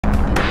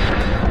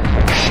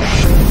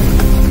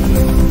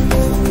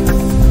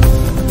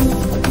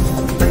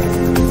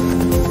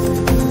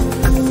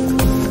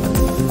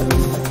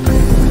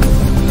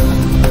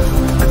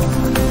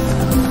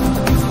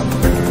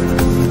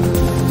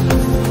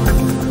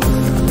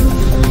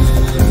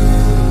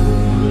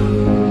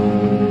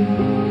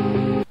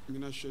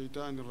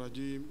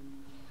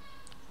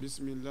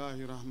بسم الله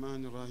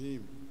الرحمن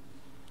الرحيم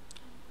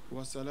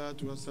والصلاة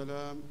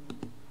والسلام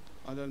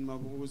على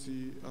المبعوث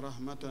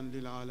رحمة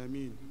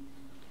للعالمين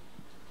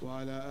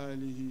وعلى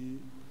آله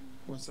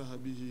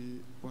وصحبه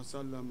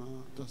وسلم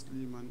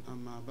تسليما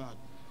أما بعد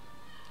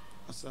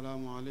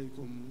السلام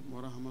عليكم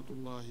ورحمة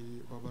الله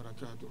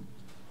وبركاته.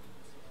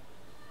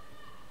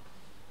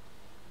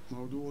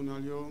 موضوعنا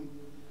اليوم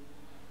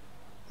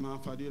مع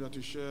فضيلة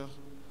الشيخ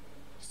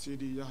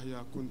سيدي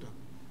يحيى كونتا،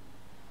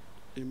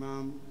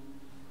 إمام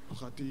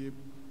وخطيب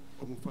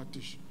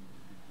ومفتش.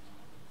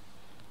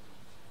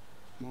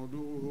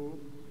 موضوعه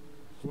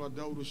هو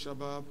دور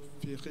الشباب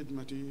في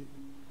خدمة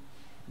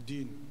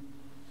الدين،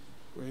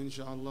 وإن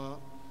شاء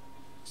الله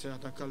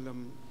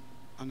سيتكلم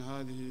عن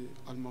هذه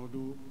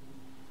الموضوع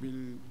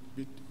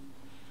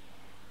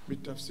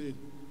بالتفصيل،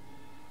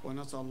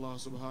 ونسأل الله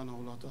سبحانه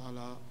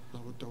وتعالى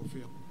له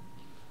التوفيق.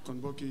 kon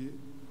mbokk yi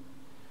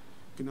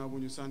ginnaaw bu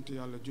ñu sant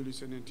yàlla julli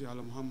senent yàlla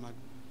Muhammad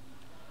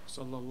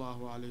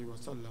sallallahu alayhi wa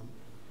sallam,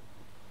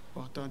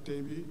 waxtaan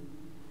tey bi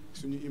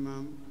suñu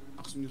imam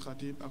ak suñu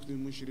xatib ak suñu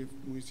mushrif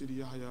muy Sidy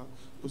Yakhya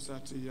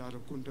Oustaz Sidy Yakhya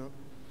Counta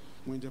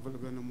muy defal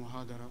benn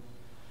muhadara.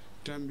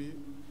 thème bi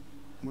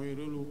mooy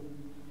rôlu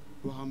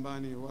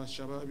waxambaane waa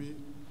shabaab yi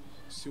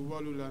si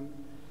wàllu lan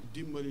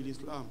dimbali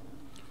lislaam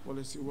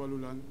wala si wàllu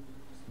lan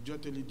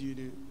jottali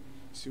diine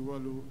si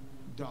wàllu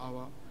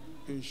daawa.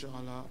 incha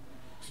allah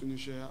suñu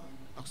cheikh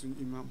ak suñu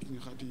imam suñu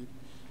xatib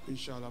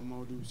incha allah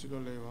Maodo si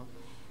loolu lay wax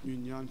ñu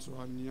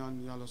ñaan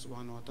yàlla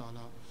subhanahu wa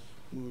taala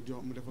mu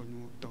defal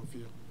ñu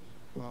tawfiq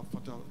waa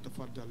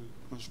tafaddal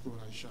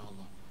mashkura incha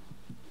allah.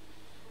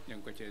 ña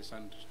ngi ko cee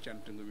sant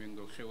cant nga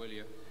méngoog xewal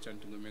ya,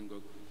 cant nga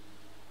méngoog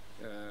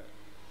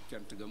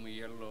cant ga mu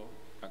yelloo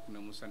ak na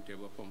mu sante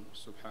boppam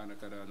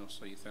subhanaka la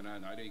nuhsi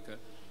thanaan alayka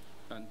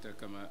anta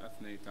kama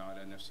athnayta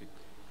ala nafsik.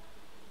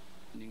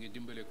 ñi ngi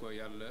dimbale ko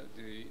yàlla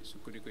di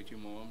sukkandiku ci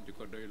moom di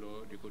ko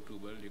doyloo di ko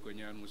tuubal di ko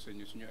ñaan mu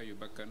sañu suñu ayu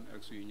bakkan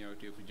ak suñu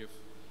ñaawteefu jëf,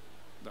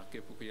 ndax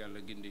képp ku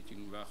yàlla gindi ci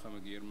mbaaxam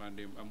ak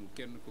yërmandeem amul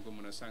kenn ku ko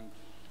mën a sànq,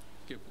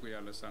 képp ku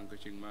yàlla sànq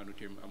ci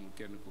maanuteem amul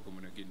kenn ku ko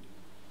mën a gindi.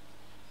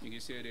 ñu ngi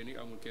seede ni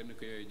amul kenn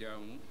ku yooy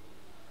jaamu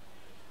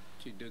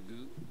ci dëgg,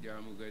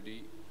 jaamu ga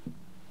di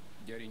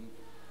jariñ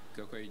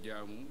ka koy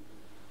jaamu,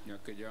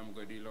 ñàkk jaamu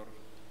ga di lor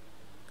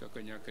ka ko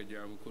ñàkk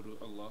jaamu ku dul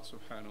Allah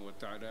subhanahu wa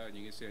taala. ñu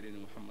ngi seede ni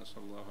Muhammad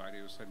sallallahu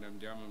alayhi wa sallam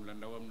jaamam la,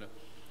 ndawam la,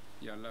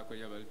 yàlla ko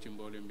yabal ci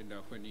mboolem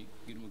bindaa fa ni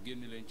ngir mu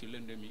génn leen ci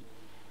lëndëmi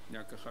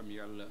ñàkk xam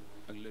yàlla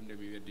ak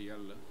lëndëmi weddi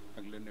yàlla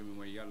ak lëndëmi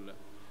mooy yàlla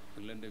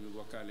ak lëndëmi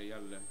bokkaale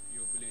yàlla,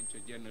 yóbbu leen ca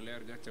jenn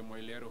leer ga te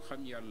mooy leeru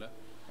xam yàlla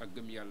ak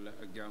gëm yàlla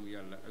ak jaamu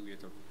yàlla ak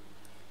wéetal.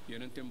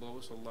 yonente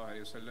boobu sallallahu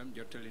alayhi wa sallam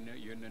jottali na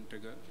yonente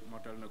ga,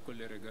 motal na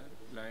kóllëre ga,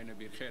 laay na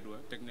biir xeet wa,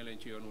 teg na leen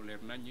ci yoon wu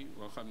leer naññi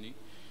woo xam ni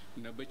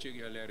na bëccëg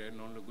ya leeree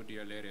noonu la guddi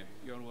ya leeree.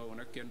 yoon woowu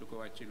nag kenn du ko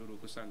wàcc lu dul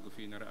ko sànq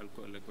fii nar a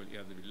alko ëllëg wal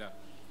iyaadu billah.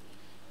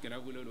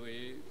 gannaaw bu loolu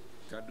wooyee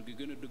kàddu gi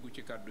gën a dëggu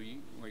ci kàddu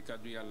yi mooy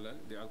kàddu yàlla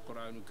di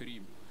alquraanu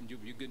karim.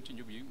 njub yi gën ci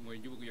njub yi mooy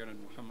njubug yonent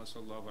Muhammad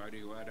sallallahu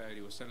alayhi wa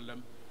alihi wa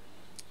sallam.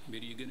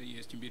 mbir yi gën a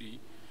yees ci mbir yi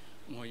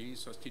mooy yi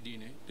sos ci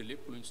diine, te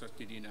lépp luñ sos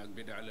ci diine ak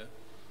bidaa la,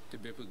 te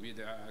bépp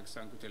bidaa ak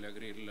sànkuteel ak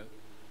réer la,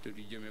 te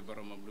du jëmee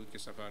boromam lu ci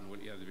safaan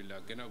wal iyaadu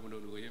billah. gannaaw bu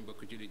loolu wooyee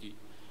mbokk jullit yi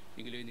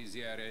ñu ngi leen di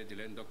ziyaare di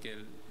leen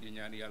ndokkeel di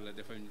ñaan yàlla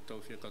defal ñu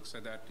tawfiq ak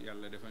sadaat,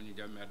 yàlla defal ñu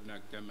jàmme àddina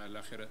ak jàmme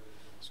àlaxira,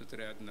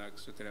 sutura àddina ak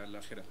sutura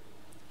àlaxira.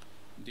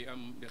 di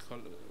am di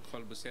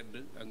xol bu sedd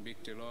ak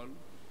mbégte lool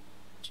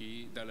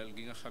ci dalal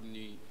gi nga xam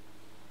ni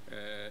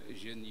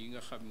jeunes yi nga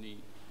xam ni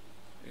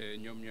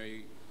ñoom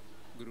ñooy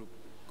groupe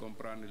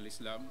comprendre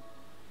l'islam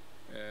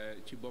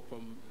ci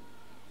boppam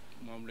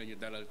moom la ñu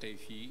dalal tey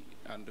fii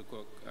ànd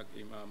kook ak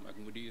imam ak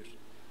mudir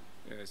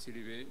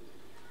Sidy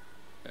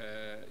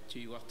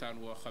ci waxtaan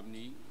woo xam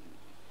ni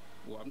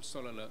bu am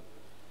solo la,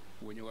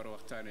 wu ñu war a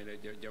waxtaane la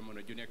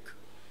jamono ju nekk,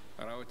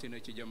 rawatina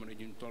ci jamono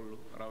juñ toll,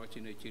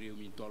 rawatina ci réew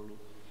mi toll,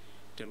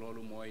 te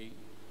loolu mooy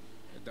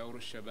dawru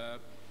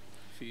shabab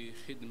fi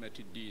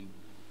xidmati diin,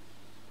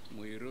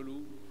 muy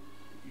rôlu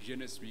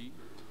jeunesse bi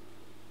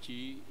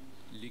ci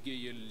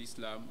liggéeyal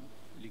lislaam,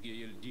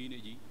 liggéeyal diine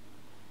ji,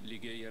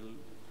 liggéeyal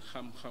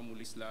xam-xamu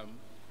lislaam,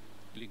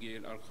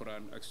 liggéeyal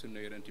alquran ak sunna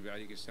yonent bi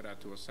alayhi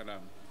salaatu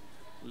wassalaam.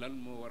 lan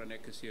moo war a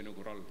nekk seen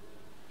rôle,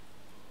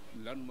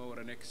 lan moo war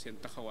a nekk seen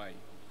taxawaay,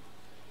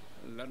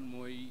 lan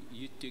mooy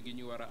yitte gi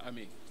ñu war a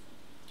amee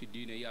ci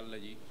diine yàlla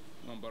ji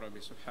moom borom bi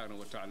subhanahu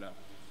wa taala.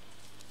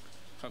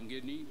 xam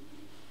ngeen ni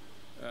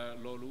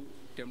loolu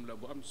tem la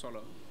bu am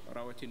solo,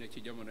 rawatina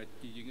ci jamono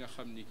yi nga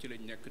xam ni ci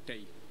lañ nekk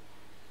tey.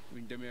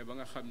 buñ demee ba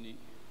nga xam ni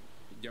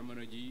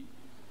jamono ji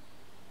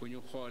bu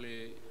ñu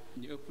xoolee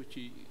ñu ëpp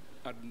ci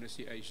àdduna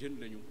si ay jeunes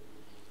lañu,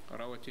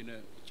 rawatina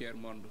tiers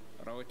monde,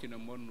 rawatina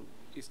monde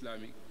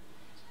islamique,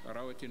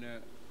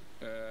 rawatina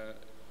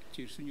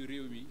ci suñu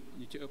réew mi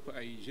ñi ci ëpp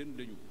ay jeunes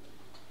lañu.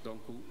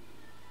 donc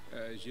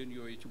jeunes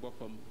yooyu ci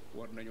boppam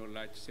war nañoo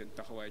laaj seen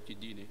taxawaay ci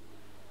diine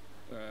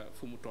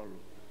fu mu toll,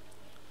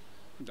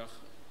 ndax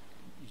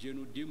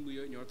jeune démb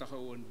ya ñoo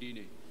taxawoon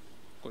diine,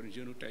 kon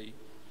jeune tey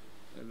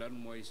lan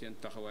mooy seen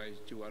taxawaay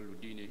ci wàllu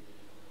diine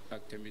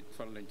ak tamit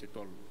fan lañ ci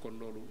toll kon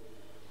loolu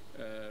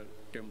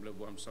thème la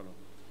bu am solo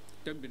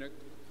thème bi nag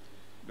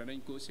danañ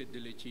ko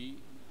séddale ci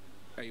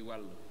ay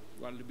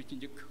wàll bi ci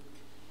njëkk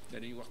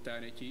danañ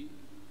waxtaane ci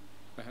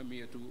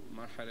ahamiyatu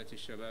marxalati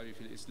shababi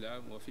fi l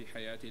islam wa fi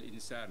xayaati l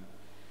insaan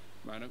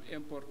maanaam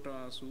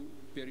importance su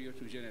période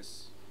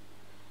jeunesse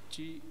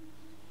ci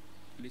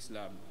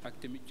l'islam ak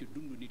tamit ci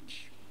dund nit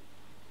ki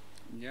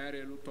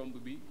ñaareelu tomb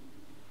bi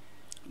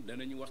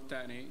danañu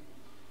waxtaane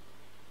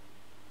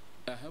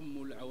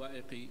ahamul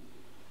awaiqi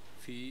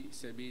fi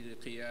sabili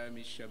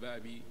qiyaami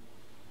shababi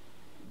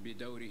bi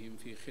dawrihim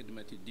fi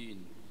xidmati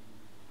diin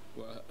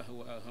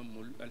wa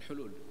ahamul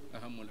alxulul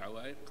ahamul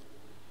awaiq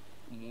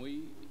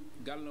mooy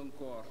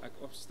gàllankoor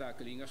ak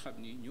obstacle yi nga xam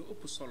ni ñoo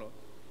ëpp solo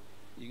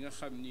yi nga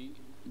xam ni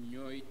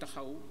ñooy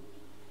taxaw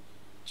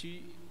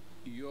ci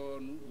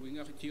yoon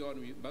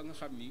wi ba nga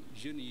xam ni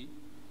jeunes yi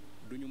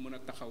duñu mën a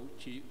taxaw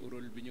ci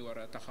rôle bi ñu war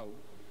a taxaw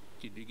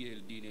ci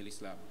liggéeyal diine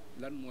lislaam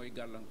lan mooy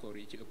gàllankoor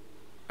yi ci ëpp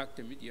ak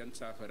tamit yan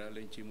saafara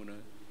lañ ci mën a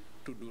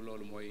tudd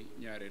loolu mooy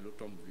ñaareelu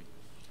tomb bi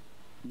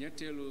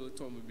ñetteelu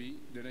tomb bi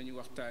dinañu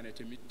waxtaane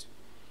tamit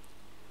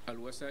al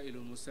wasailu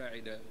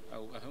musaida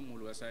aw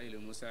ahamul wasailu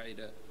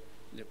musaida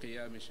li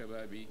qiyaami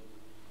shababi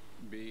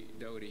bi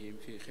dawrihim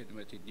fi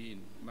xidmati diin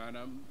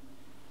maanaam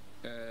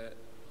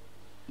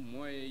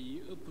moyens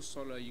yi ëpp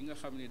solo yi nga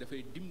xam ne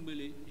dafay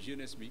dimbale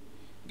jeunesse bi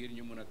ngir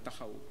ñu mën a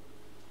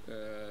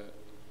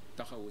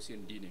taxawu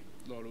seen diine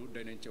loolu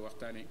danañ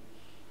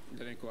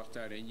ko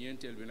waxtaane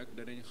ñeenteel bi nag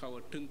danañ xaw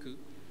a tënk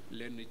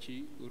lenn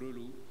ci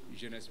rôlu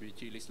jeunesse bi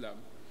ci l'islam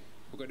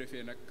bu ko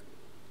defee nag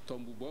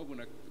tomb boobu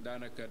nag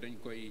daanaka dañ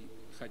koy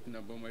xaj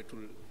na ba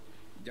moytul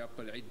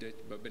jàppale idda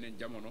ba beneen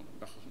jamono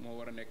ndax moo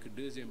war a nekk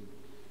deuxième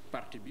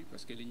partie bi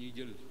parce que li ñuy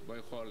jël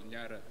booy xool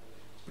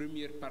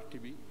première partie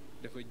bi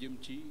dafa jëm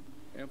ci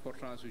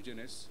importance su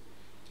jeunesse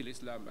ci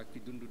l'islam ak ci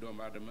dundu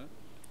doomu aadama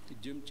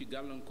jëm ci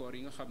gàllankoor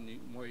yi nga xam ni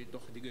mooy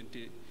dox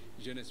diggante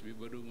jeunesse bi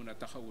ba du mën a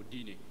taxawu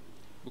diine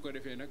bu ko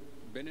defee nag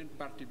beneen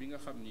partie bi nga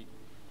xam ni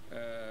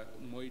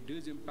mooy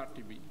deuxième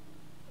partie bi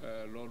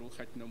loolu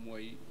xaj na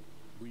mooy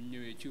bu ñu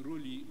ñëwee ci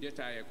rôle yi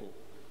détaillé ko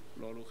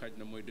loolu xaj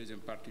na mooy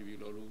deuxième partie bi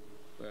loolu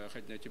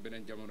xaj na ci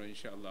beneen jamono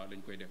incha allah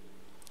lañ koy def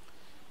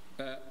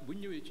bu ñu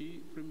ñëwee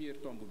ci première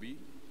tomb bi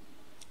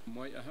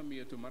mooy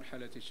ahamiyatu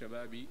marxalati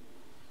shababi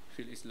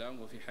fi l islam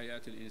wa fi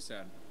xayaati l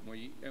insaan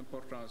mooy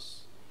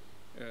importance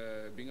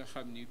bi nga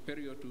xam ni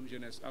période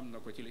jeunesse am na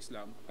ko ci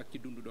l'islam ak ci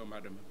dundu doomu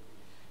aadama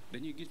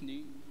dañuy gis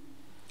ni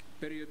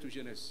période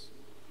jeunesse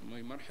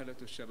mooy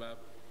marxalatu shabab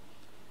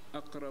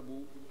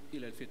aqrabu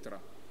ila al fitra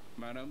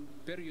maanaam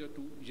période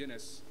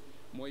jeunesse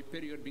mooy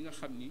période bi nga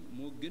xam ni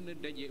moo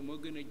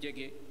gën a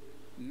jege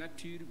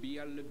nature bi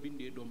yàlla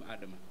bindee doomu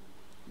aadama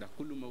ndax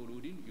kullu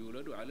mawludin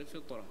yuladu ala al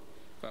fitra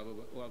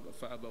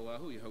fa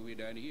abawaahu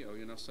yuhawidaanihi aw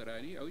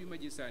yunassaraanihi aw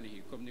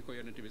yumajjisaanihi comme ni ko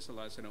yonente bi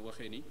sallallahu alayhi wasallam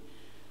waxee ni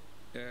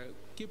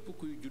képp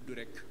kuy judd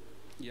rek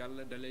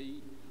yàlla dalay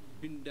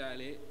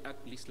bindaale ak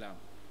l'islam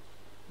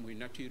muy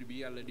nature bi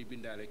yàlla di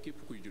bindaale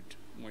képp kuy judd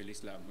mooy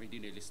l'islam mooy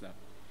diine l'islam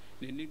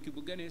ne nit ki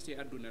bu ganee see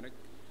àdduna rek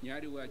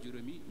ñaari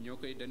waajuram yi ñoo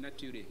koy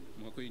dénaturé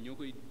ñoo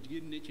koy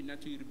génne ci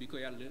nature bi ko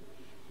yàlla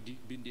di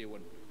bindee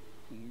woon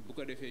bu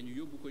ko defee ñu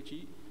yóbbu ko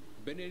ci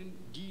beneen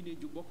diine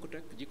ju bokkut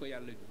ak ji ko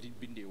yàlla di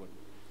bindee woon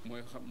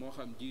moo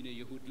xam diine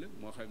yahud la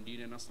moo xam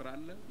diine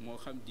nasaraan la moo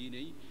xam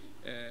diine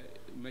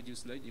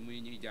majus la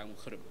muy ñuy jaamu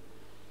xërëm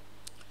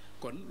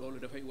kon loolu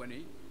dafay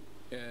wane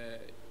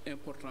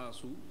importance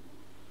su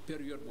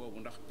période boobu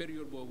ndax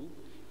période boobu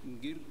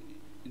ngir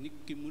nit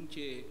ki mun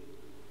cee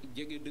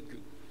jege dëgg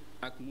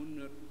ak mun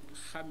a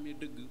xàmme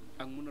dëgg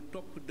ak mun a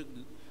topp dëgg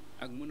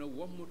ak mun a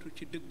wommatu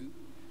ci dëgg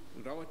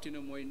rawatina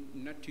mooy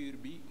nature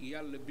bi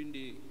yàlla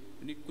bindee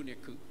nit ku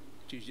nekk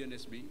ci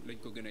jeunesse bi lañ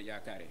ko gën a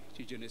yaakaare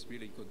ci jeunesse bi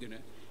lañ ko gën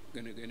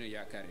a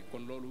yaakaare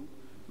kon loolu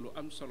lu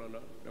am solo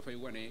la dafay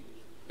wane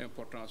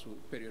importance su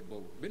période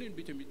boobu beneen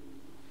bi tamit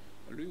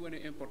luy wane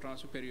importance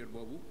su période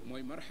boobu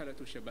mooy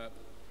marxalatu shabab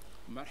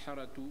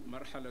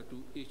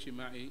marxalatu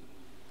ijtimaai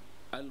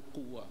al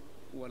quwa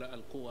wala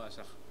al quwa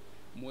sax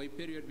mooy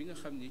période bi nga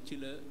xam ni ci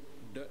la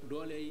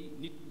doole yi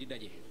nit di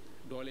daje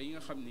doole yi nga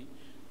xam ni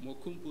moo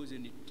composé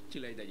nit ci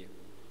lay daje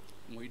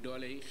muy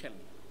doole yi xel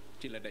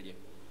ci la daje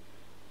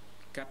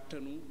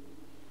kàttanu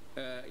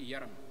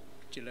yaram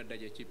ci la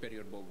daje ci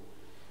période boobu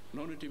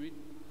noonu tamit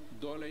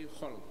dooley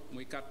xol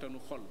muy kàttanu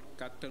xol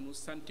kàttanu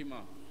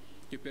sentiment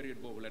ci période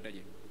boobu la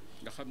daje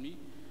nga xam ni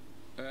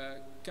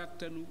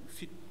kàttanu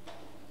fit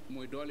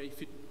mooy dooley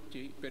fit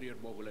ci période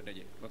boobu la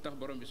daje loo tax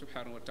borom bi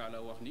subhanahu wa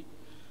taala wax ni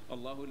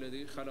allahu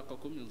alladi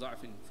xalaqakum min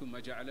daafin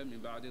thumma jaala min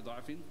baadi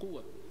daafin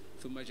quwa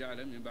thumma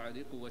jaala min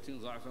baadi quwatin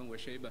daafan wa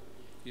shayba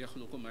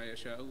yaxluqu ma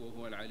yashaau wa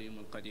huwa alalimu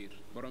alqadir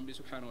borom bi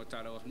subhanahu wa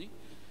taala wax ni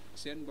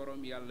seen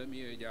borom yàlla mi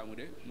yooyu jaamu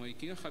de mooy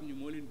ki nga xam ni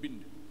moo leen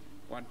bind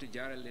wante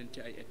jaaral leen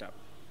ci ay étape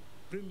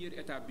première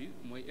étape bi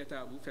mooy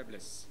étape bu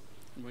faiblesse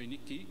mooy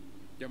nit ki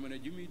jamono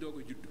ji muy doog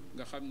a judd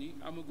nga xam ni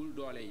amagul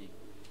doole yi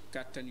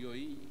kàttan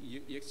yooyu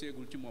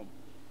yegseegul ci moom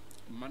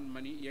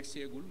man-mani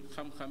yegseegul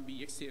xam-xam bi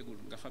yegseegul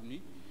nga xam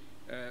ni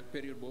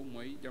période boobu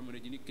mooy jamono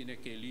ji nit ki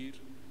nekkee liir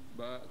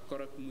ba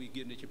korok muy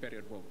génn ci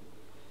période boobu.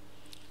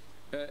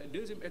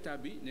 Deuxième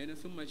étape bi nee na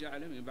summa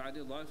jaala min baadi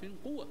daafin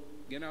quwa,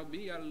 gannaaw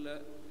bi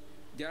yàlla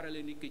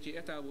jaarale nit ki ci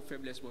état bu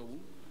faiblesse boobu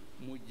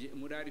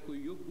mu daal di koy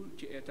yóbbu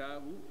ci état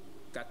bu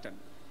kattan.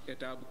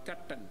 état bu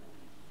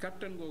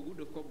kattan googu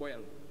daf ko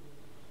boyal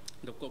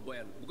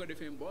bu ko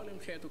defee mboolem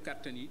xeetu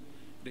kattan yi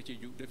da cay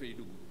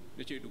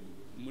dugg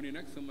mu ni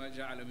nag summa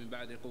jaala min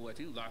baadi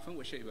quwatin daafan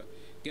wa shayba,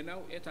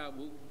 gannaaw état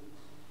bu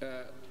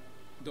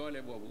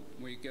doole boobu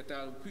muy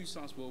état bu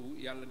puissance boobu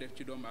yàlla def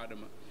ci doomu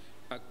aadama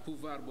ak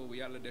pouvoir boobu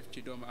yàlla def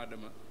ci doomu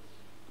aadama,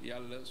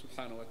 yàlla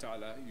subhanahu wa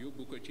taala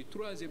yóbbu ko ci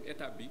troisième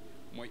étape bi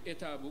mooy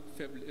état bu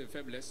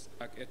faiblesse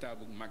ak état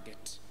bu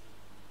màgget.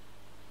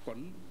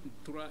 kon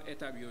 3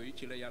 étapes yooyu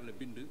ci la yàlla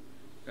bind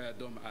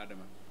doomu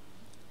aadama.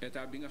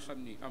 étape bi nga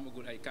xam ni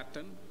amagul ay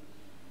kàttan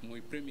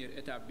mooy première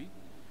étape bi,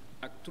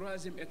 ak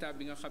troisième étape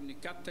bi nga xam ni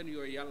kàttan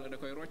yooyu yàlla da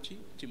koy rocci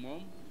ci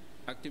moom,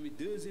 ak tamit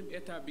deuxième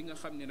étape bi nga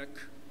xam ni nag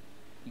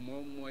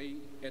moom mooy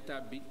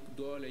étape bi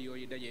doole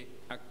yooyu daje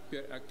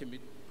ak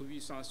tamit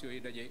puissance yooyu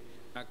daje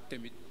ak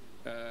tamit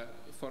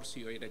force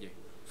yooyu daje.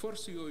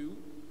 force yooyu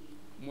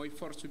mooy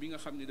force bi nga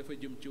xam ni dafa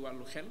jëm ci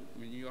wàllu xel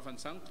mi ñuy waxoon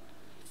sànq,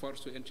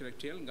 force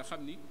intellectuelle nga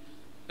xam ni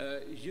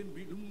jeune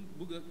bi lu mu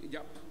bëgg a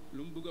jàpp,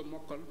 lu mu bëgg a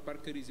mokkal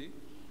parceriser,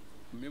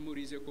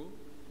 mémoriser ko,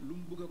 lu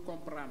mu bëgg a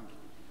comprendre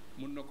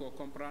mun na koo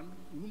comprendre,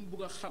 lu mu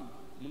bëgg a xam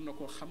mun na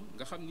koo xam.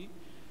 nga xam ni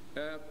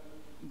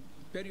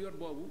période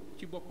boobu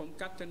ci boppam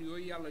kàttan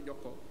yooyu yàlla jox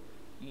ko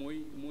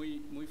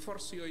muy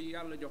force yooyu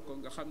yàlla jox ko,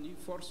 nga xam ni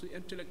force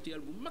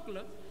intellectuelle bu mag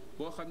la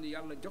boo xam ni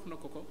yàlla jox na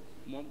ko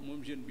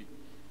moom jeune bi,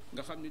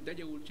 nga xam ni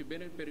dajewul ci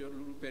beneen période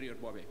lu période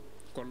boobee.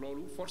 kon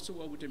loolu force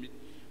boobu tamit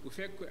bu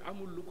fekk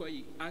amul lu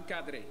koy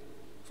encadré,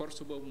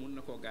 force boobu mun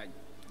na koo gaañ.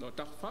 loo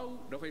tax faaw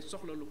dafay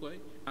soxla lu koy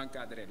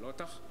encadré, loo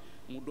tax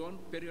mu doon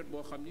période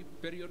boo xam ni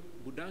période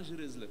bu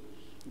dangereuse la,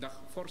 ndax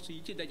force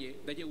yi ci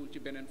dajewul ci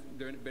beneen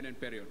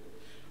période.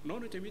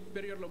 noonu tamit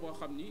période la boo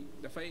xam ni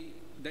dafay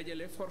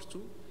dajale force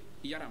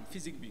yaram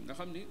physique bi, nga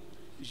xam ni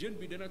jeune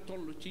bi dana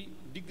toll ci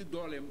digg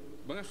dooleem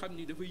ba nga xam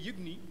ni dafay yëg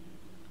ni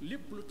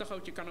lépp lu taxaw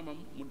ci kanamam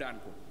mu daan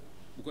ko.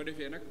 bu ko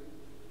defee nag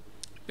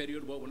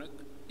période boobu nag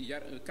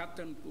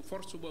kàttan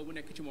force boobu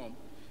nekk ci moom,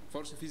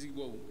 force physique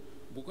boobu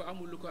bu ko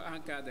amul lu ko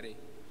encadré,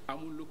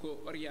 amul lu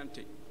ko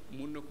orienté,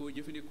 mun na koo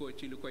jëfandikoo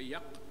ci lu koy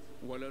yàq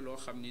wala loo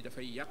xam ni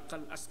dafay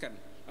yàqal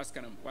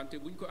askanam. wante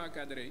buñ ko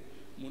encadré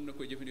mun na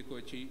ko jëfandikoo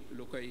ci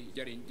lu koy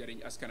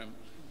jariñ askanam,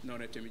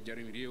 noonu tamit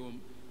jariñ réewam,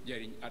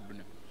 jariñ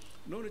àdduna.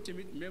 noonu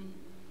tamit même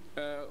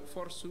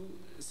force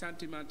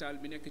sentimentale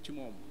bi nekk ci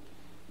moom,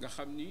 nga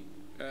xam ni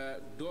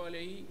doole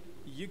yi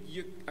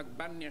yëg-yëg ak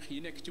bànneex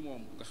yi nekk ci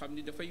moom, nga xam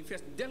ni dafay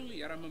fees dell,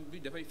 yaramam bi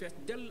dafay fees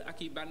dell ak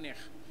i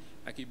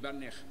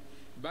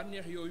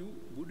bànneex yooyu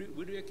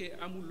bu dekkee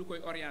amul lu koy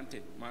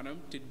orienté, maanaam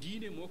te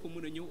diine moo ko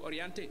mën a ñëw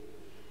orienté.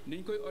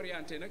 niñ koy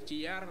orienté nag ci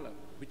yaar la,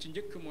 bu ci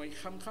njëkk mooy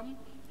xam-xam,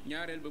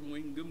 ñaareel ba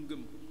mooy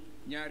ngëm-ngëm.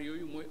 ñaar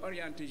yooyu mooy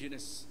orienté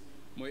jeunesse,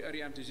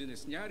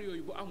 ñaar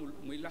yooyu bu amul,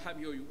 muy laxab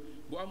yooyu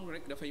bu amul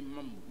rek dafay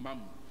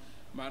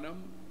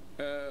maanaam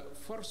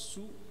force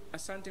su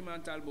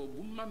sentimentale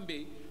boobu bu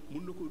mambee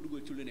mun na koo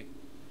dugal ci lu nekk.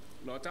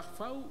 loo tax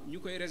faaw ñu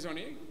koy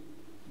raisonner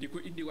di ko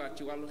indiwaat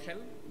ci wàllu xel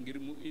ngir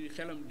mu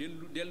xelam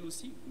dellu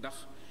si,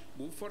 ndax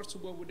bu force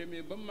boobu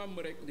demee ba màmm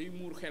rek day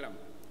muur xelam.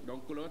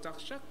 donc loo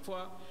tax chaque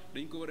fois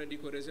dañ ko war a di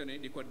ko raisonner,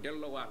 di ko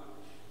delloowaat.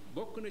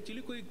 bokk na ci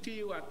li koy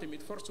téyewaat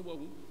tamit force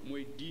boobu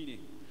mooy diine.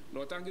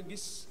 loo tax nga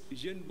gis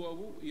jeune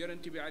boobu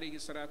yonent bi alayhi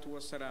salaatu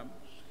wassalaam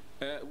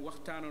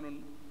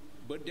waxtaanoon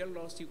ba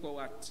delloo si ko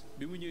waat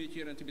bi mu ñëwee ci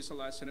yonent bi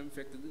sallallahu alayhi wasallam,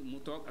 fekk mu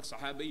toog ak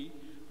saxaaba yi,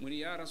 mu ni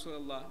yaa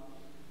rasulallah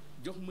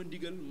jox ma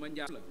ndigal ma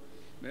njaal la.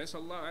 mais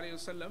sallallahu alayhi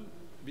wasallam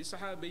bi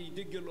saxaaba yi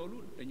dégg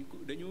loolu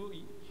dañoo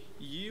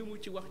yéemu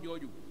ci wax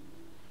jooju,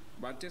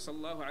 wante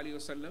sallallahu alayhi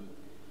wasallam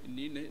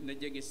ni na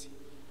jege si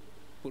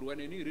pour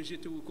wane ni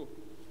rejeté wu ko.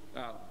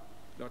 waaw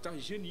loo tax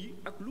jeunes yi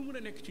ak lu mun a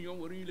nekk ci ñoom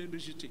waruñu leen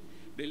rejeté,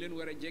 dañ leen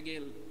war a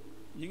jegeel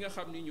ñi nga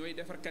xam ni ñooy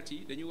defarkat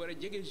yi, dañu war a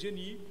jege jeunes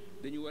yi,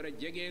 dañu war a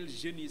jegeel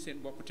jeunes yi seen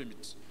bopp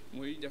tamit,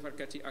 muy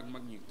defarkat yi ak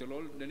mag ñi. te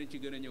loolu danañ ci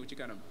gën a ñëw ci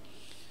kanam.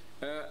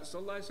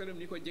 sallallahu alayhi wa sallam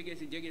ni ko jege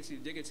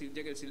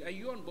si ay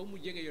yoon ba mu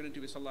jege yonente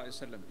bi sallallahu alayhi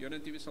wa sallam.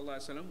 yonente bi sallallahu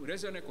alayhi wa sallam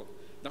raisonné ko,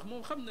 ndax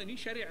moom xam na ni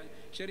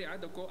sharia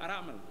da ko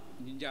araamal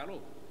ñu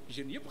njaaloo.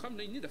 jeunes yëpp xam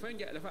nañ ni dafa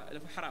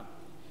xaraam,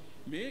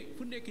 mais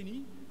fu nekk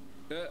nii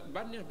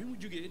bànneex bi mu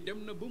jógee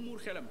dem na ba muur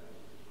xelam.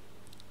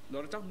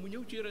 loolu tax mu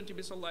ñëw ci yonente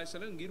bi sallallahu alayhi wa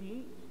sallam ngir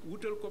mu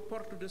wutal ko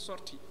porte de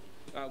sortie,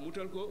 waaw mu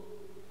wutal ko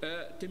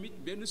tamit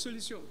benn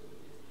solution.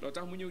 loolu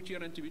tax mu ñëw ci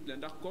yonente bi la,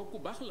 ndax kooku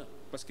baax la,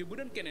 parce que bu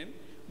doon keneen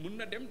mun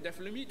na dem def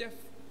la muy def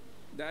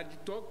daal di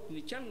toog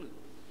ni càng,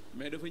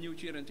 mais dafa ñëw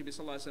ci yonente bi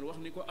sallallahu alayhi wa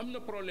sallam wax ni ko am na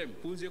problème,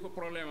 posé ko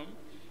problème am,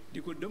 di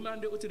ko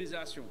demander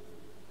autorisation.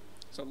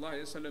 sallallahu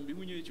alayhi wa sallam bi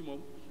mu ñëwee ci moom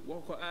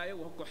wax ko aaya,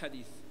 wax ko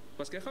xadiis,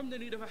 parce que xam na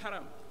ni dafa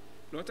xaraam.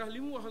 loo tax li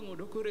mu wax ak moom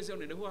dafa ko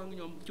raisonné, dafa wax ak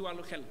ñoom ci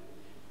wàllu xel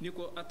ni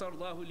ko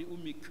atardaahu li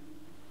ummik,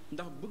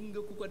 ndax bëgg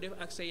nga ku ko def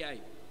ak sa yaay?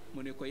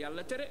 mu ne ko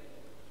yàlla tere.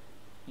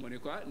 mu ne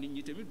ko nit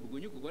ñi tamit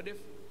bëgguñu ku ko def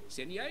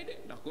seen yaay de,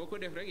 ndax koo ko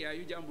def rek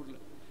yaayu jàmbur la.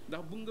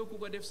 ndax bëgg nga ku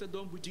ko def sa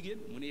doom bu jigéen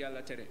mu ne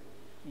yàlla tere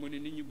mu ne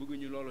nit ñi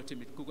bëgguñu loolu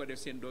tamit ku ko def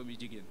seen doom yi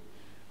jigéen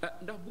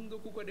ndax bëgg nga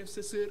ku ko def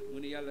sa sœur mu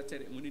ne yàlla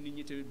tere mu ne nit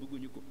ñi tamit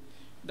bëgguñu ko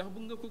ndax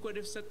bëgg nga ku ko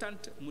def sa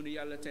tante mu ne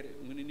yàlla tere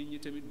mu ne nit ñi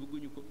tamit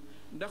bëgguñu ko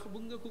ndax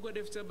bëgg nga ku ko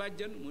def sa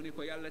bàjjan mu ne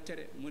ko yàlla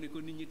tere mu ne ko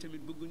nit ñi tamit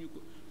bëgguñu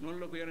ko noonu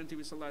la ko yonente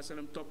bi sallallahu alayhi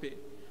wasallam toppee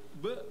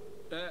ba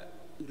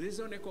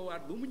raisonné ko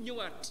waat ba mu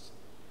ñëwaat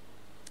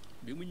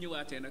bi mu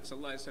ñëwaatee nag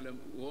sallallahu alayhi wasallam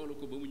woolu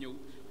ko ba mu ñëw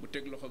mu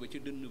teg loxo ba ci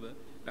dënn ba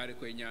daal di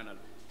koy ñaanal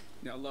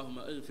ne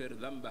allahumma ighfir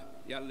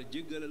dhanba yàlla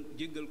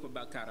jéggal ko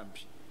bàkkaaram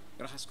bi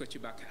raxas ko ci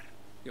bàkkaar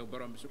yow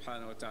borom bi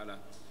subhanahu wa taala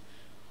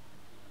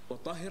wa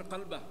tahir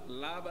qalba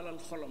laabalal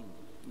xolam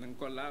na nga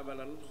ko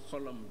laabalal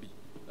xolam bi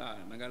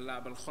waaw na nga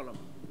laabal xolam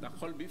ndax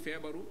xol bi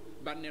feebaru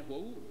bànneex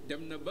woowu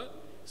dem na ba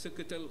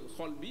sëkkatal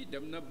xol bi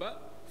dem na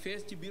ba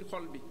fees ci biir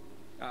xol bi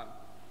waaw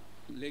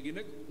léegi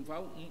nag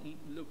faaw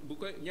bu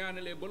ko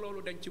ñaanalee ba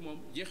loolu dañ ci moom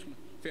jeex na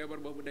feebar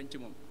boobu dañ ci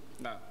moom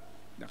waaw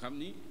nga xam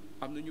ni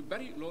am na ñu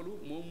bari loolu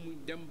moom mu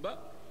dem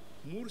ba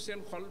muur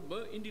seen xol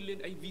ba indi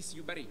leen ay vices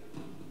yu bari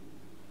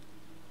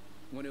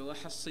mu ne wa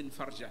hassin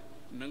farja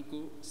na nga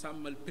ko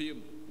sàmmal péyam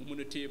mu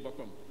mën a téye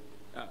boppam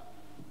waaw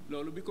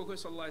loolu bi ko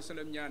sallallahu alayhi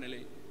wasallam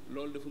ñaanalee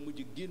loolu dafa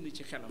mujj génn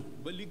ci xelam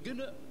ba li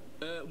gën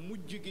a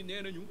mujj gi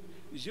nee nañu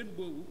jeune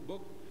boobu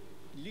bokk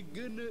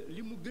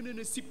li mu gën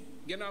a sib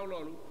gannaaw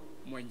loolu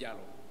mooy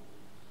njaaloo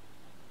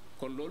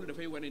kon loolu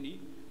dafay wane ni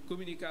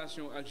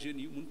communication ak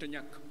jeunes yi mënut a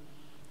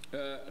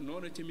ñàkk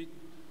noonu tamit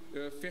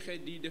fexe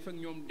di def ak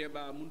ñoom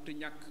débat mënut a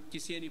ñàkk ci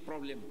seeni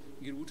problème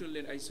ngir wutal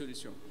leen ay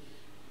solution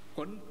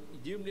kon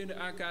jéem leen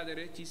a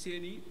encadrer ci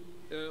seeni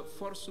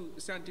force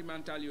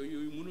sentimentale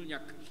yooyu mënul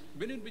ñàkk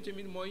beneen bi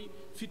tamit mooy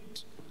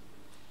fit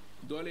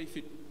dooley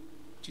fit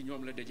ci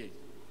ñoom la dajee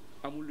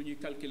amul lu ñuy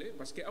calculer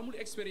parce que amul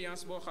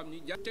expérience boo xam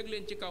ni teg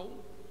leen ci kaw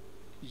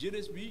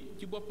jeunesse bi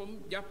ci boppam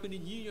jàpp ni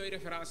ñii ñooy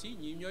référence yi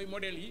ñii ñooy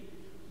modèle yi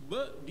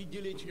ba di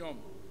jëlee ci ñoom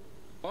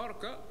or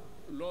que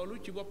loolu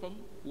ci boppam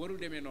waru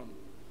demee noonu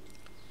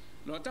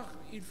loo tax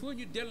il faut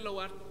ñu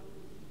dellowaat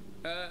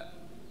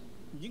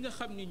ñi nga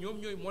xam ni ñoom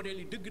ñooy modèles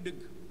yi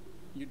dëgg-dëgg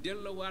ñu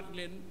dellowaat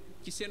leen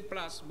ci seen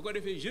place bu ko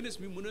defee jeunesse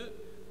bi mën a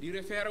di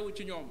référé wu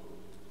ci ñoom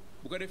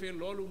bu ko defee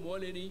loolu moo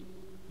leen di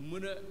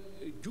mën a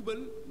jubal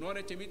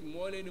noonu tamit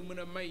moo leen di mën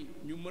a may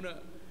ñu mën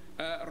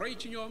a roy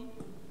ci ñoom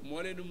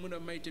moo leen di mën a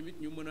may tamit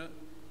ñu mën a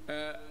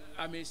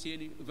amee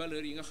seeni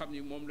valeurs yi nga xam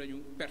ni moom la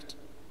ñu perte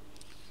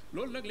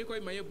loolu nag li koy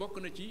maye bokk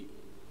na ci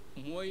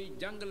mooy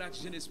jàngalaat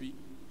jeunesse bi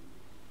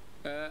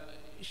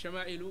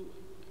chamailu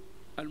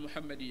al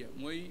muhammadiya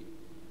mooy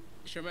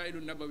chamailu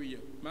nabawiya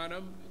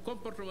maanaam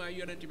comportement yi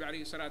yonente bi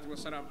alayhi salaatu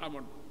wasalaam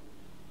amoon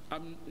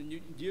am ñu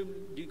jéem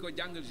di ko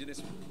jàngal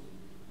jeunesse bi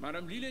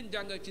maanaam lii leen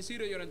jàngal ci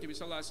siira yonente bi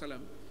sallallahu alayhi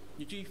wasallam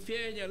ñu ciy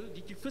feeñal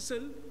di ci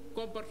fësal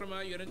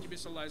comportement yonente bi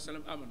sallallahu alayhi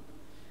wasallam amoon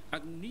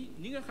ak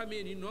ni nga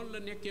xamee ni noonu la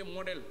nekkee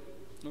modèle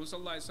moom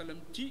sallallahu alayhi wasallam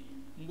ci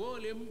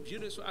mbooleem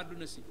jeunesse su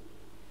àdduna si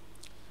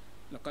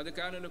laqad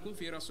kaana lakum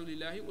fi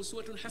rasulillahi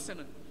uswatun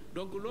hasana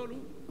donc loolu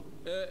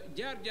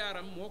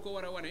jaar-jaaram moo ko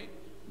war a wane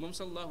moom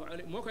sallallahu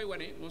alayhi moo koy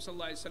wane moom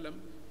sallallahu alayhi wasallam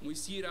muy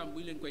siiraam bu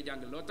ñu leen koy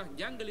jàngal loo tax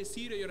jàngale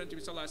siira yonente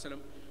bi sallallahu alayhi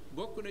wasallam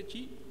bokk na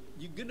ci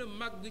yi gën a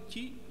màgg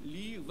ci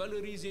lii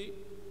valoriser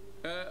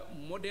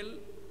modèle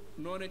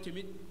noonu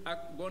tamit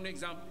ak bon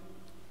exemple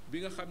bi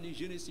nga xam ni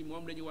jeunesse yi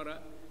moom la ñu war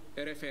a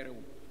référé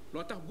wu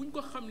loo tax bu ñu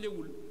ko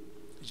xamlewul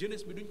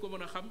jeunesse bi duñ ko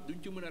mën a xam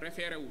duñ ci mën a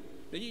référé wu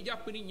dañuy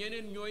jàpp ni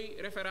ñeneen ñooy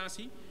référence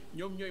yi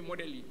ñoom ñooy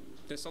modèle yi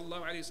te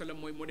sallallahu alayhi wa sallam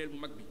mooy modèle bu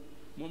mag bi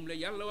moom la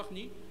yàlla wax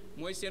ni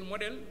mooy seen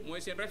modèle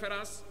mooy seen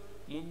référence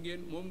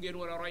moom ngeen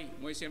war a roy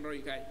mooy seen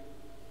royukaay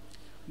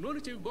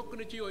noonu tamit bokk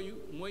na ci yooyu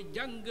mooy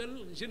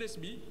jàngal jeunesse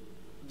bi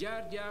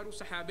jaar-jaaru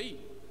saxaaba yi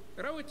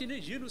rawatina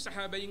jeune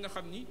saxaaba yi nga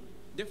xam ni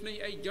def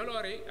nañ ay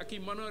jaloore ak i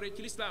manoore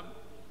ci lislaam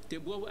te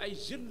boobu ay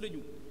jeune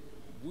lañu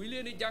buy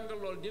leen di jàngal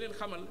lool di leen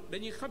xamal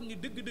dañuy xam ni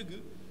dëgg-dëgg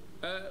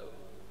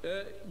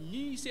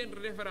ñii seen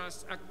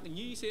référence ak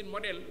ñii seen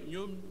modèle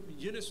ñoom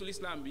jeunesse su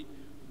l'islam bi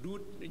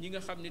duut ñi nga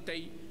xam ni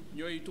tey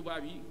ñooy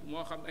tubaab yi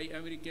moo xam ay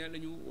américain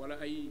lañu wala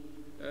ay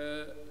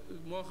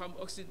moo xam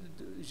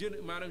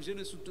maanaam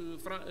jeunesse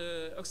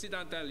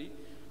occidentale yi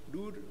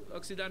duut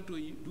occidentaux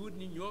yi duut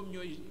ni ñoom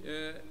ñooy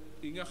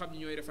yi nga xam ni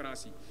ñooy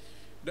référence yi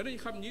danañ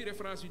xam ni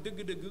référence yi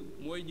dëgg-dëgg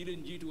mooy ñi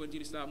leen jiitu woon ci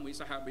l'islam muy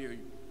saxaaba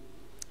yooyu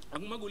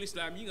ak magul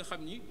islam yi nga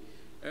xam ni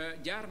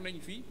jaar nañ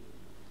fi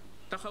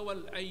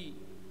taxawal ay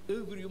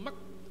œuvre yu mag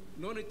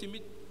noonu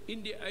tamit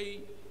indi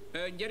ay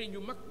njariñ yu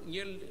mag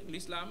ñeel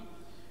l'islam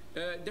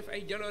def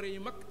ay jaloore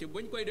yu mag te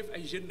bañ koy def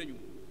ay jeunes nañu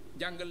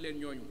jàngal leen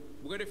ñooñu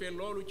bu ko defee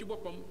loolu ci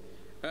boppam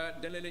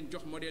dana leen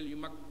jox modèle yu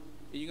mag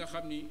yi nga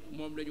xam ni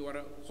moom la ñu war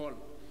a xool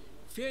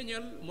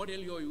feeñal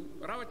modèle yooyu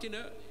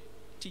rawatina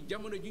ci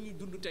jamono ji ñuy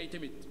dund tey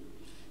tamit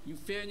ñu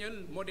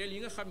feeñal modèle yi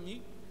nga xam ni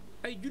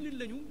ay jullit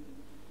lañu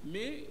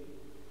mais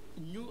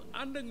ñu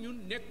ànd ak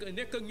ñun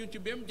nekk ak ñun ci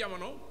même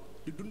jamono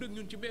di dund ak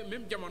ñun ci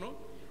même jamono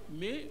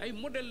mais ay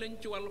modèle lañ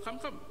ci wàllu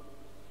xam-xam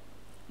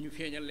ñu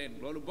feeñal leen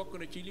loolu bokk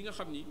na ci li nga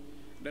xam ni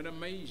dana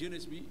may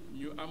jeunesse bi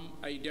ñu am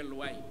ay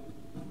delluwaay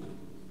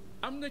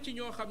am na ci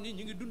ñoo xam ni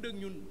ñu ngi dund ak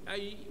ñun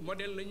ay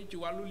modèle lañu ci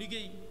wàllu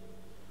liggéey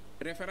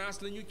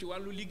référence lañu ci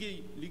wàllu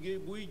liggéey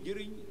buy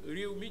jëriñ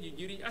réew mi di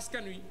jëriñ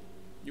askan wi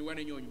ñu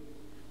wane ñooñu.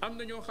 am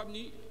na ñoo xam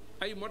ni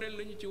ay modèle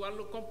lañu ci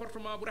wàllu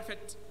comportement bu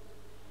rafet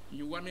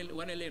ñu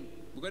wane leen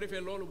bu ko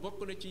defee loolu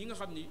bokk na ci yi nga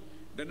xam ni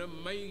dana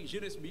may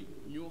jeunesse bi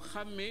ñu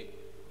xàmmee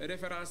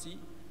référence yi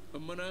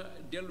mën a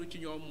dellu ci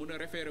ñoom mën a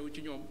référé wu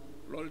ci ñoom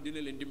loolu dina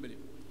leen dimbali.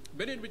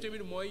 beneen bi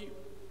tamit mooy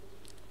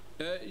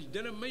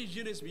dana may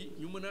jeunesse bi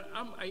ñu mën a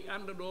am ay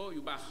àndandoo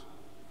yu baax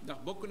ndax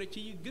bokk na ci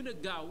yi gën a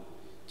gaaw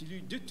ci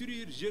luy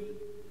détruire jeune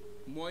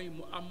mooy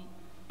mu am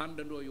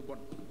àndandoo yu bon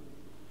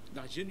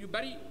ndax jeunes yu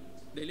bari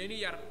dañ leen di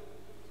yar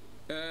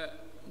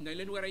nañ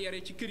leen war a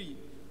yaree ci kër yi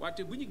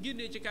wante bu ñu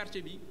génnee ci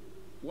quartier bi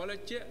wala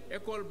ca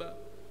école ba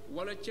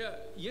wala ca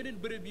yeneen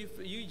bërëb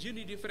yi jeunes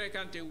yi di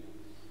fréquenté wu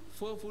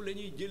foofu la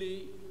ñuy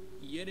jëlee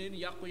yeneen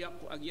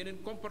yàqu-yàqu ak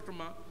yeneen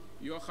comportement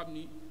yoo xam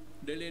ni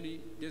da leen di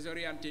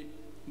désorienté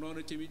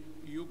noonu tamit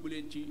yóbbu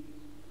leen ci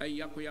ay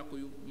yàqu-yàqu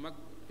yu mag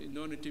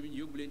noonu tamit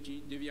yóbbu leen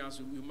ci déviance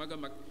yu mag a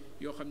mag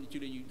yoo xam ni ci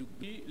la ñuy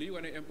dugg. liy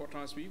wane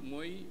importance bi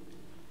mooy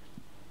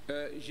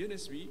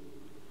jeunesse bi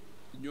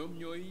ñoom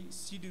ñooy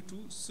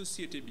sidditu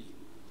société bi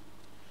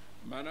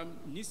maanaam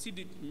ni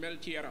siddit mel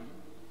ci yaram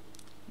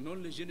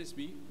noonu la jeunesse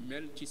bi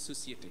mel ci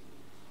société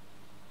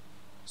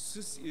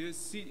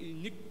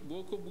nit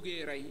boo ko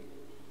buggee rey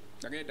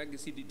da ngay dagg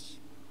siddit yi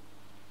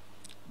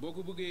boo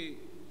ko buggee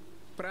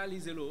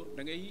paralyser loo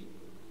da ngay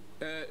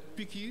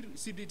piqûre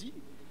siddit yi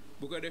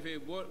bu ko defee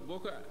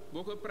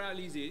boo ko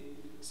paralyser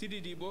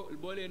siddit yi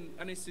boo leen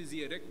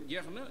anesthésier rek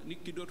jeex na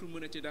nit ki dootul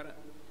mën a ci dara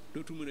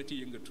dootul mën a ci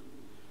yëngatu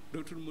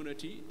dootul mën a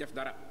ci def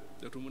dara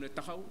dootul mën a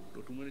taxaw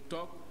dootul mën a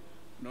toog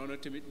noonu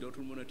tamit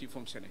dootul mën a ci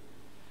fonctionner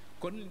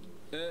kon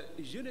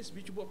jeunesse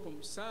bi ci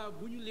boppam saa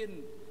bu ñu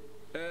leen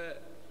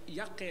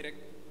yàqee rek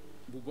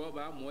bu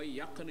boobaa mooy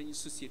yàq nañu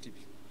société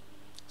bi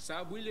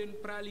saa bu ñu leen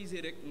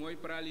paralyser rek mooy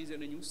paralyser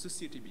nañu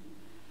société bi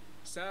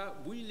saa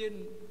bu ñu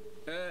leen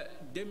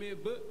demee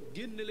ba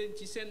génn leen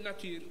ci seen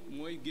nature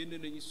mooy génn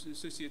nañu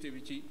société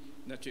bi ci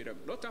nature am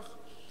loo tax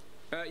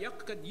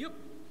yàqkat yépp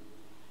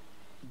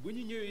bu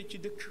ñu ñëwee ci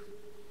dëkk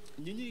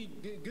ñi ñuy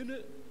gën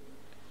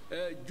a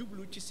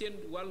jublu ci seen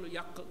wàllu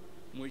yàq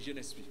mooy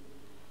jeunesse bi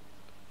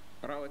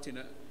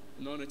rawatina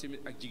noonu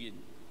tamit ak jigéen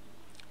ñi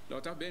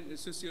loo tax benn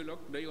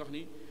sociologue day wax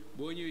ni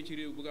boo ñëwee ci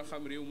réew bu nga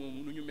xam réew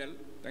moomu nu ñu mel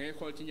da ngay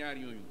xool ci ñaar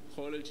ñooñu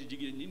xoolal ci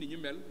jigéen ñi ni ñu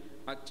mel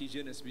ak ci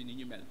jeunesse bi ni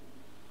ñu mel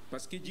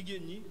parce que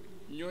jigéen ñi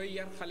ñooy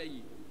yar xale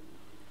yi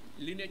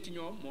li nekk ci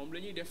ñoom moom la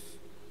ñuy def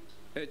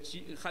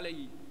ci xale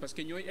yi parce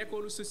que ñooy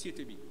école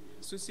société bi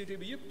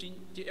yépp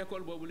ci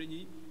école boobu la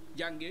ñuy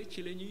jàngee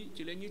ci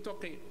la ñuy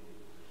toqee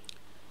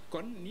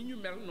kon ni ñu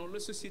mel noonu la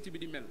société bi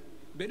di mel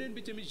beneen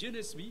bi tamit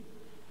jeunesse bi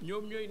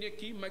ñoom ñooy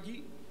nekki mag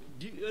yi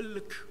di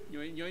ëllëg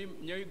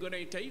ñooy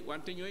goney tey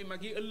wante ñooy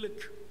mag yi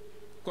ëllëg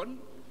kon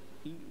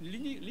li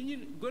ñu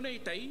goney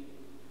tey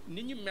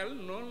ni ñu mel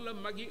noonu la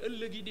mag yi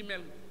ëllëg yi di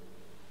mel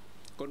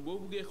kon boo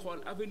buggee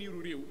xool avenir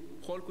u réew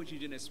xool ko ci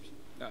jeunesse bi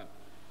waaw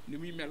ni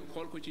muy mel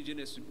xool ko ci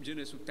jeunesse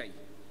su tey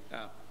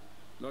waaw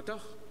loo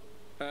tax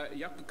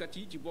yàqkat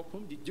yi ci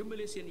boppam di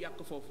jëmale seen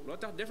yàq foofu loo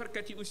tax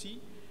defarkat yi aussi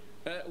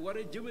war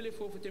a jëmale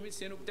foofu tamit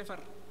seenu defar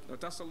loo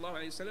tax sallallahu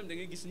alayhi wa sallam da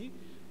ngay gis ni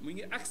mu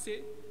ngi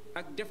accès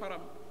ak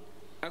defaram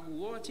ak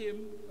wooteem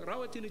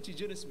rawatina ci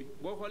jeunesse bi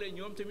boo xoolee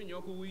ñoom tamit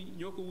ñoo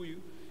ko wuyu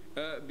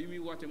bi muy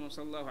woote moom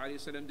sallallahu alayhi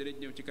wa sallam dana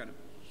ñëw ci kanam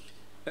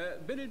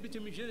beneen bi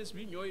tamit jeunesse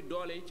bi ñooy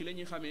doole ci la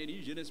ñuy xamee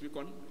ni jeunesse bi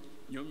kon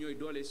ñoom ñooy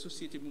doole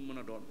société bu mu mën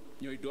a doon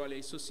ñooy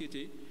doole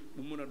société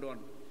bu mu mën a doon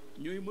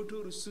ñooy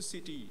moteuru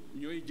société yi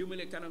ñooy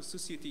jëmale kanam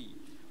société yi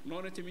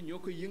noonu tamit ñoo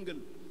koy yëngal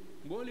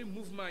mboolem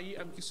mouvement yi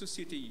am ci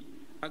société yi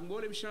ak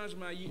mboolem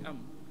changement yi am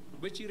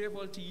ba ci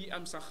révolte yi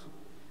am sax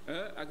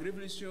ak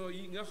révolution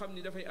yi nga xam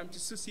ni dafay am ci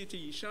société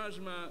yi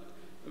changement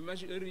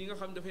majeur yi nga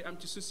xam dafay am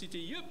ci société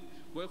yi yëpp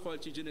booy xool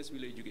ci jeunesse bi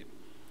lay jógee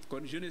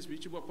kon jeunesse bi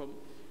ci boppam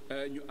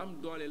ñu am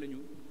doole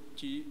lañu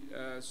ci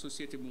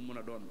société bu mu mën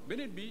a doon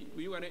beneen bi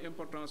buy wane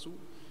importance su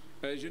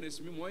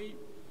jeunesse bi mooy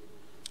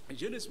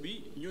jeunesse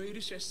bi ñooy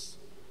richesse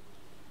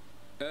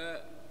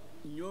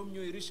ñoom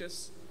ñooy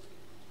richesse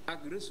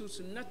ak ressource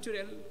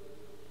naturelle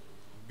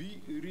bi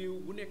réew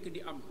bu nekk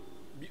di am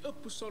bi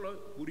ëpp solo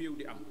bu réew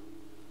di am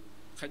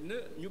xaj na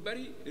ñu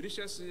bari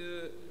richesse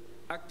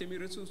ak tamit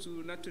ressources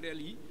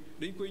naturelles yi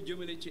dañ koy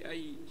jëmale ci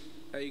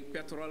ay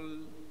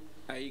pétrole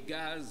ay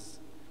gaz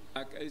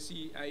ak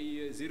aussi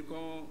ay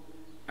zircon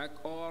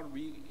ak or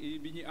bi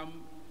ñu am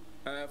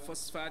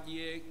phosphate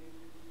yeeg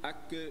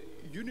ak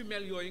yu ni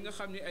mel yooyu nga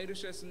xam ne ay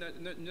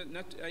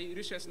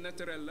richesse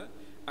naturelle la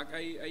ak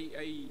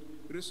ay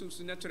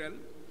ressources naturelles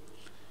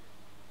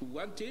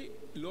wante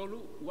loolu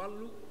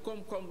wàllu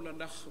koom-koom la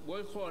ndax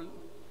booy xool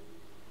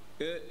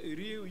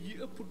réew yi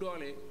ëpp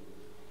doole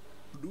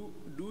du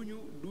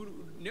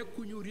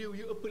nekkuñu réew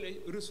yu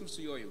ëppale ressources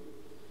yooyu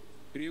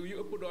réew yu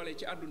ëpp doole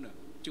ci àdduna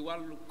ci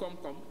wàllu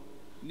koom-koom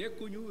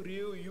nekkuñu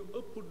réew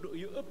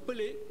yu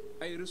ëppale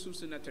ay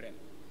ressources naturelles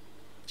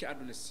ci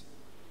àdduna si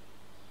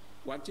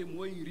wante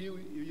mooy réew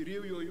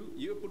yooyu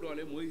yi ëpp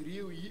doole mooy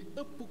réew yi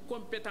ëpp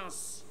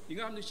compétence yi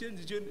nga xam ne seen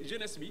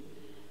jeunesse bi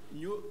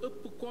ñoo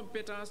ëpp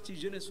compétence ci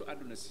jeunesse su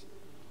àdduna si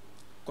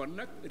kon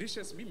nag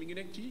richesse bi mi ngi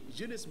nekk ci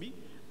jeunesse bi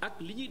ak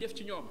li ñuy def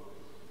ci ñoom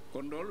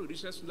kon loolu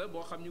richesse la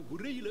boo xam ni bu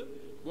rëy la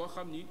boo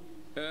xam ni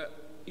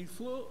il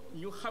faut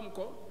ñu xam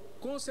ko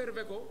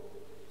conserver ko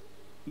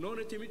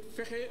noonu tamit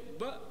fexe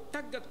ba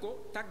tàggat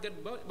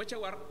ba ca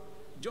war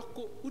jox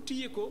ko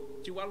outiller ko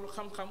ci wàllu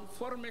xam-xam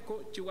former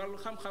ko ci wàllu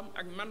xam-xam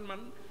ak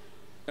man-man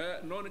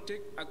noonu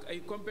teg ak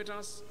ay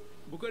compétence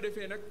bu ko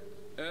defee nag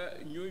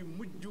ñooy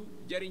mujj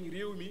jariñ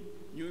réew mi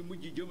ñooy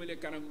mujj jëmale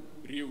kanam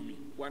réew mi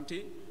wante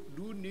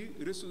du ni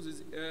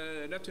ressources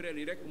naturelles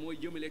yi rek mooy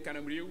jëmale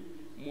kanam réew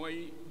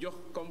mooy jox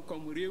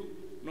koom-koom réew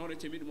noonu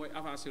tamit mooy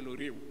avancer loo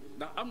réew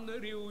ndax am na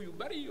réew yu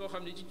bari yoo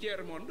xam ne ci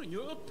tiers monde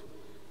ñoo ëpp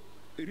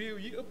réew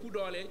yi ëpp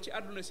doole ci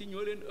àdduna si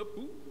ñoo leen ëpp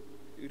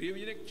réew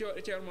yi nekk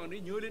tiers monde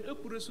yi ñoo leen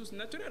ëpp ressources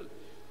naturelles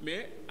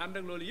mais ànd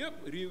ak loolu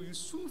yëpp réew yu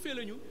suufee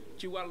lañu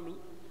ci wàllu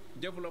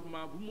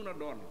développement bu mun a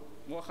doon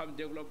moo xam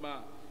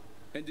développement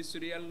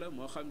industriel la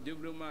moo xam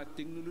développement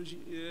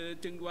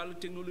wàllu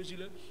technologie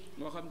la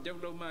moo xam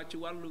développement ci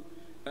wàllu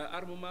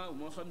armement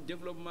moo xam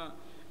développement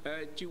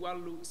ci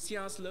wàllu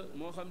science la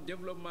moo xam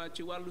développement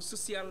ci wàllu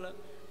social la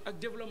ak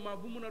développement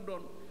bu mun a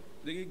doon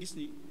da ngay gis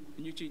ni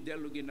ñu ci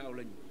dellu ginnaaw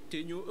lañu te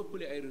ñoo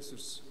ëppale ay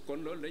ressources kon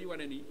loolu dañu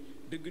wane ni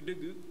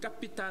dëgg-dëgg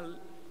capital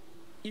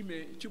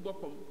humain ci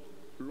boppam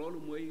loolu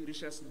mooy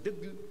richesse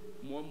dëgg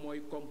moom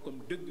mooy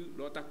koom-koom dëgg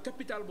loo tax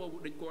capital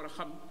boobu dañ ko war a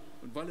xam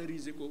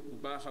valoriser ko bu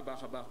baax a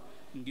baax a baax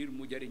ngir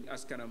mu jariñ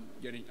askanam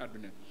jariñ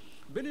àdduna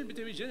beneen bi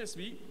tamit jeunesse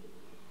bi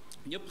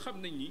ñëpp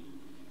xam nañ ni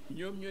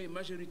ñoom ñooy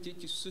majorité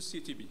ci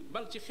société bi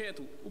bal ci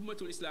xeetu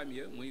ummatul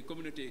islamiya muy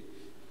communauté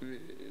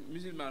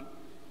musulmane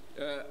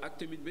ak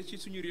tamit ba ci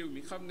suñu réew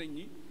mi xam nañ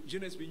ni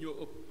jeunesse bi ñoo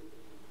ëpp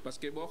parce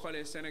que boo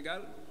xoolee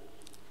Sénégal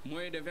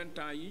moins de 20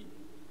 ans yi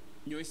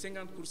ñooy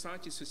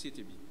 50% ci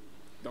société bi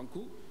donc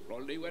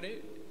loolu day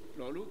wane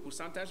loolu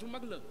pourcentage bu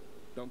mag la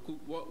donc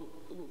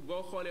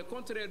boo xoolee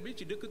contraire bi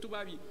ci dëkk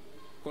tubaab yi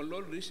kon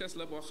loolu richesse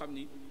la boo xam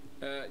ni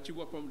ci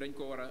boppam dañ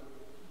ko war a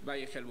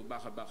bàyyi xel bu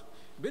baax a baax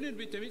beneen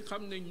bi tamit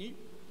xam nañ ni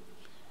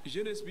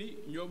jeunesse bi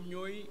ñoom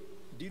ñooy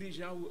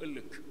dirigeant wu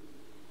ëllëg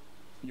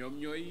ñoom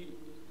ñooy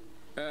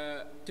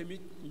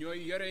tamit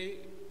ñooy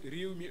yore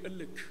réew mi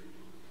ëllëg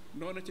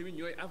noonu tamit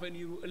ñooy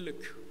avenir wu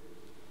ëllëg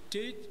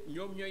te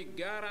ñoom ñooy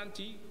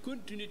garantie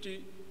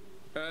continuité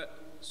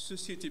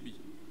société bi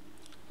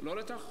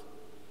loolu tax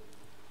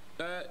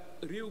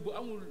réew bu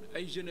amul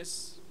ay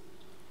jeunesse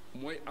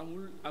mooy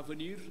amul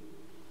avenir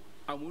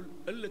amul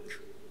ëllëg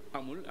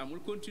amul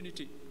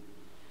continuité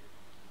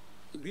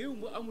réew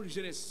mu amul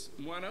jeunesse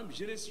maanaam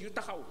jeunesse yu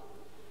taxaw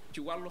ci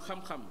wàllu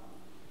xam-xam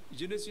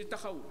jeunesse yu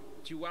taxaw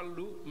ci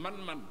wàllu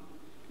man-man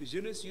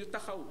jeunesse yu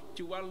taxaw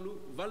ci wàllu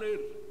valeur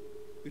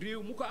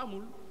réew mu ko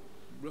amul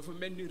dafa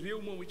mel ni réew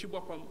moomu ci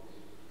boppam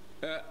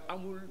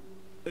amul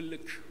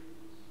ëllëg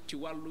ci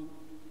wàllu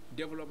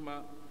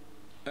développement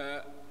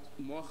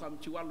moo xam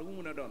ci wàllu mu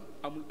mun a doon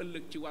amul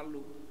ëllëg ci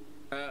wàllu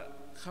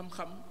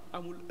xam-xam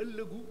amul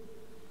ëllëgu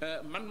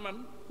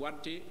man-man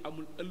wante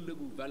amul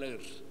ëllëgu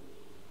valeur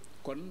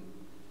kon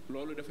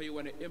loolu dafay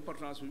wane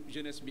importance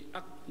jeunesse bi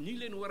ak ñi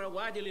leen war a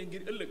waajalee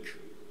ngir ëllëg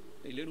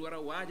dañ leen war a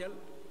waajal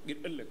ngir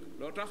ëllëg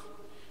loo tax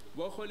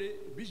boo xoolee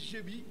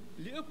budget bi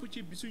li ëpp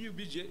ci suñu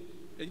budget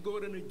dañ ko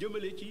war a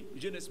jëmale ci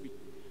jeunesse bi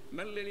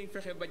nan la ñuy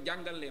fexe ba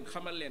jàngal leen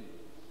xamal leen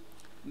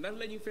nan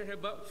la ñuy fexe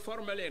ba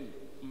former leen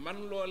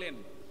man loo leen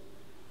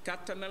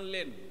kàttanal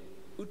leen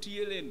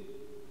outiller leen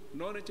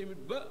noonu tamit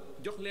ba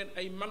jox leen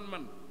ay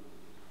man-man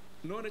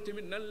noonu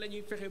tamit nan la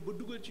ñuy fexe ba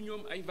dugal ci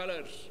ñoom ay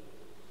valeurs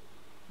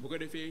bu ko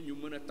defee ñu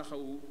mën a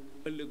taxawu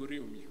ëllëgu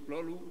réew mi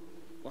loolu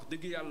wax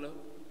dëgg yàlla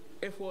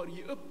effort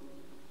yi ëpp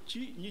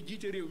ci ñi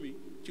jiite réew mi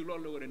ci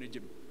loolu la war a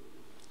jëm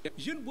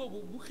jeune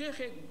boobu bu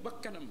xeexee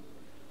bakkanam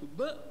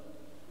ba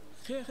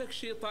xeex ak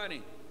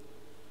seytaane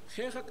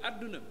xeex ak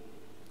àdduna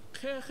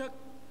xeex ak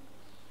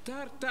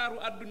taaru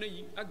àdduna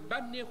yi ak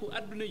bànneexu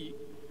àdduna yi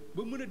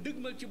ba mën a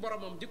dëgmal ci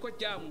boromam di ko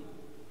jaamu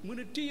mën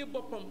a téye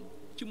boppam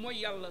ci mooy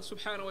yàlla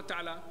subhaanahu wa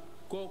taala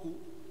kooku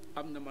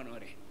am na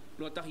manoore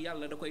loo tax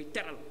yàlla da koy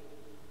teral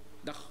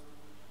ndax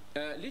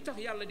li tax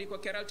yàlla di ko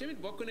keral tamit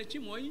bokk na ci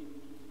mooy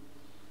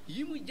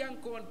yi mu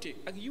jànkoonte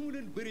ak yi mu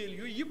leen bëreel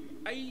yooyu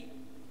yëpp ay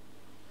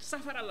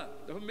safara la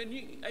dafa mel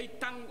ni ay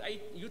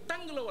yu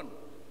tàng la woon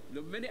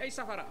dafa mel ni ay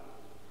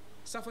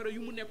safara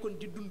yu mu nekkoon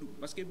di dund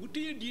parce que bu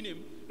téye diineem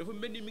dafa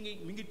mel ni mi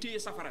ngi téye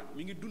safara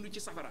mi ngi dund ci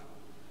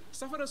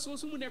safara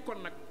soosu mu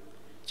nekkoon nag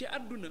ci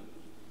àdduna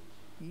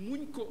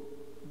muñ ko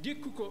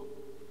dékk ko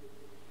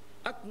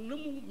ak na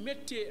mu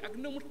méttee ak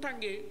na mu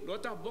tàngee loo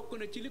tax bokk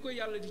na ci li ko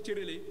yàlla di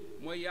cëralee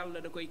mooy yàlla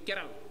da koy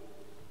keral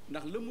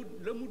ndax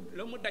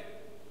la mu daj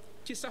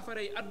ci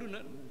safara yi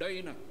àdduna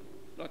doy na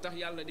loo tax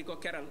yàlla di ko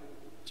keral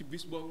ci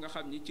bis boobu nga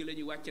xam ni ci la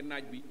ñuy wàcce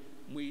naaj bi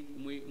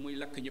muy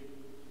lakk ñëpp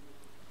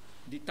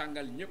di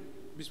tàngal ñëpp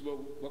bis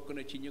boobu bokk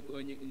na ci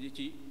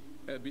ci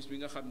bis bi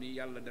nga xam ni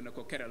yàlla dana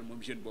ko keral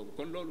moom jeune boobu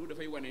kon loolu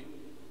dafay wane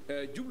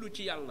jublu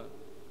ci yàlla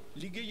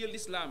liggéeyal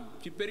lislaam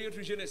ci période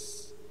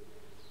jeunesse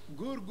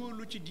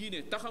góorgóorlu ci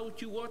diine taxaw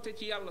ci woote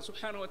ci yàlla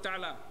subhaanahu wa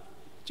taala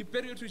ci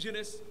période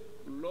jeunesse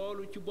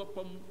loolu ci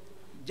boppam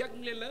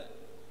jagle la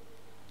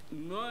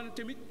noonu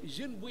tamit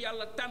jeune bu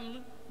yàlla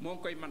tànn moo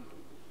koy man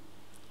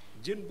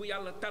jeune bu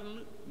yàlla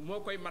tànn moo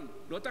koy man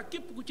loo tax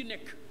képp ku ci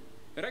nekk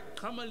rek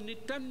xamal ni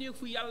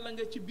tànneefu yàlla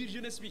nga ci biir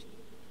jeunesse bi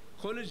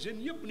xoolal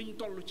jeunes yëpp niñ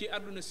toll ci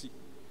àdduna si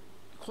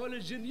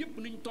xoolal jeunes yëpp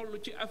niñ toll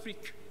ci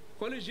Afrique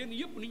xoolal jeunes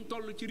yëpp niñ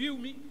toll ci réew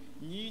mi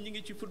ñii ñi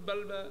ngi ci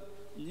football ba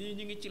ñii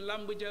ñi ngi ci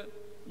làmb ja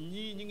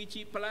ñii ñi ngi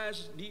ci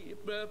plage di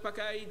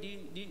pakaay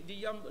di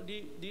yamb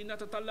di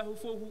natatallahu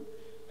foofu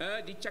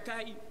di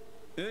cakaay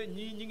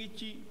ñii ñi ngi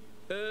ci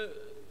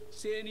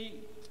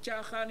seeni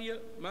caaxaan ya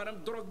maanaam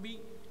drogue bi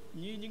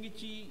ñii ñi ngi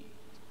ci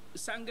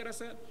sàngara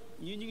sa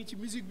ñii ñi ngi ci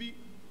musique bi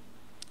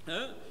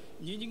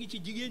ñii ñi ngi ci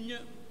jigéen ña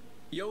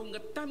yow nga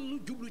tànn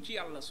jublu ci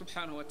yàlla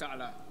subhaanahu wa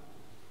taala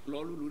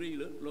loolu lu rëy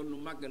la loolu lu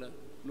màgg la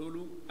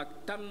loolu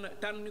ak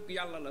tànn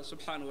yàlla la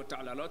subhaanahu wa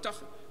taala loo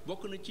tax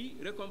bokk na ci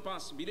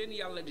récompense bi leen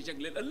yàlla di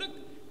jagleel ëllëg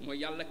mooy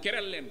yàlla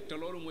kerel leen te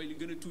loolu mooy li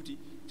gën a tuuti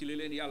ci li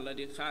leen yàlla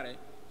di xaare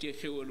ci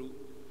xéwalu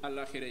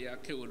àllaaxira ya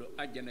xéwalu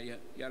àjjana ya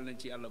yàlla nañ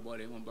ci yàlla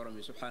boole moom borom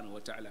bi subhaanahu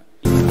wa taala